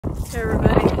Hey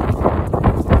everybody,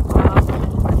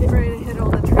 I'm getting ready to hit on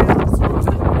the trail, so I'm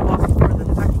going to walk for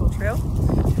the actual trail.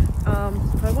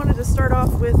 I wanted to start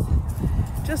off with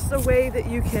just a way that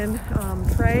you can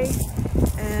pray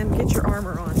and get your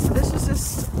armor on. So this is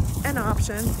just an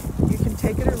option. You can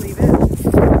take it or leave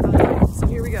it. So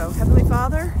here we go. Heavenly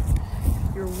Father,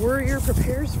 your warrior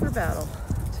prepares for battle.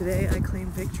 Today I claim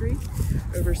victory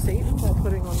over Satan by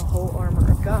putting on the whole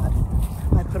armor of God.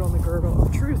 I put on the girdle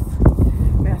of truth.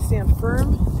 May I stand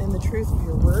firm in the truth of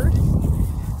your word,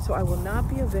 so I will not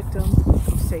be a victim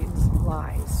of Satan's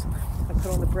lies. I put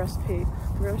on the breastplate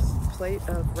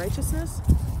of righteousness.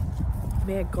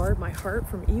 May I guard my heart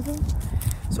from evil,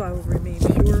 so I will remain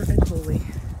pure and holy,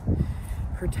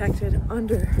 protected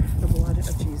under the blood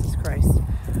of Jesus Christ.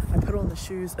 I put on the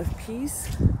shoes of peace,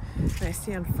 and I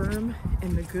stand firm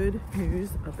in the good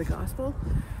news of the gospel,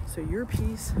 so your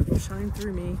peace will shine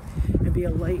through me and be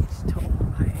a light to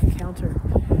all I encounter.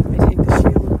 I take the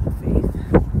shield of faith.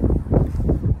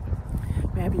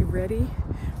 May I be ready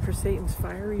for Satan's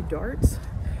fiery darts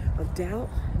of doubt,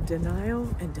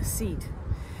 denial, and deceit,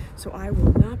 so I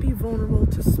will not be vulnerable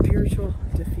to spiritual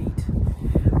defeat.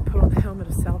 I put on the helmet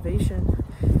of salvation,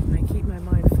 and I keep my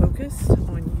mind focused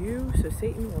on you, so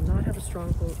Satan will not have a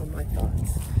stronghold on my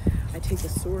thoughts. I take the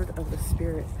sword of the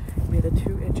Spirit. May the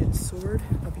two-edged sword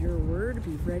of your word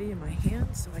be ready in my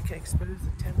hands, so I can expose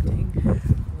the tempting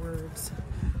words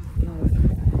of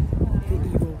the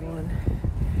evil one.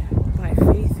 By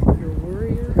faith, your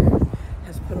warrior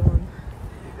has put on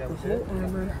the whole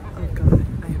armor of God.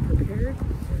 I am prepared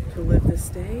to live this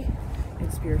day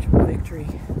in spiritual victory.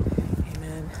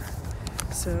 Amen.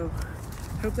 So,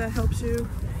 hope that helps you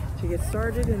to get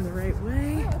started in the right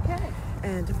way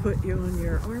and to put you on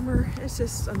your armor. It's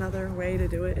just another way to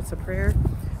do it. It's a prayer.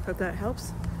 Hope that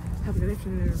helps. Have a good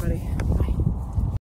afternoon, everybody.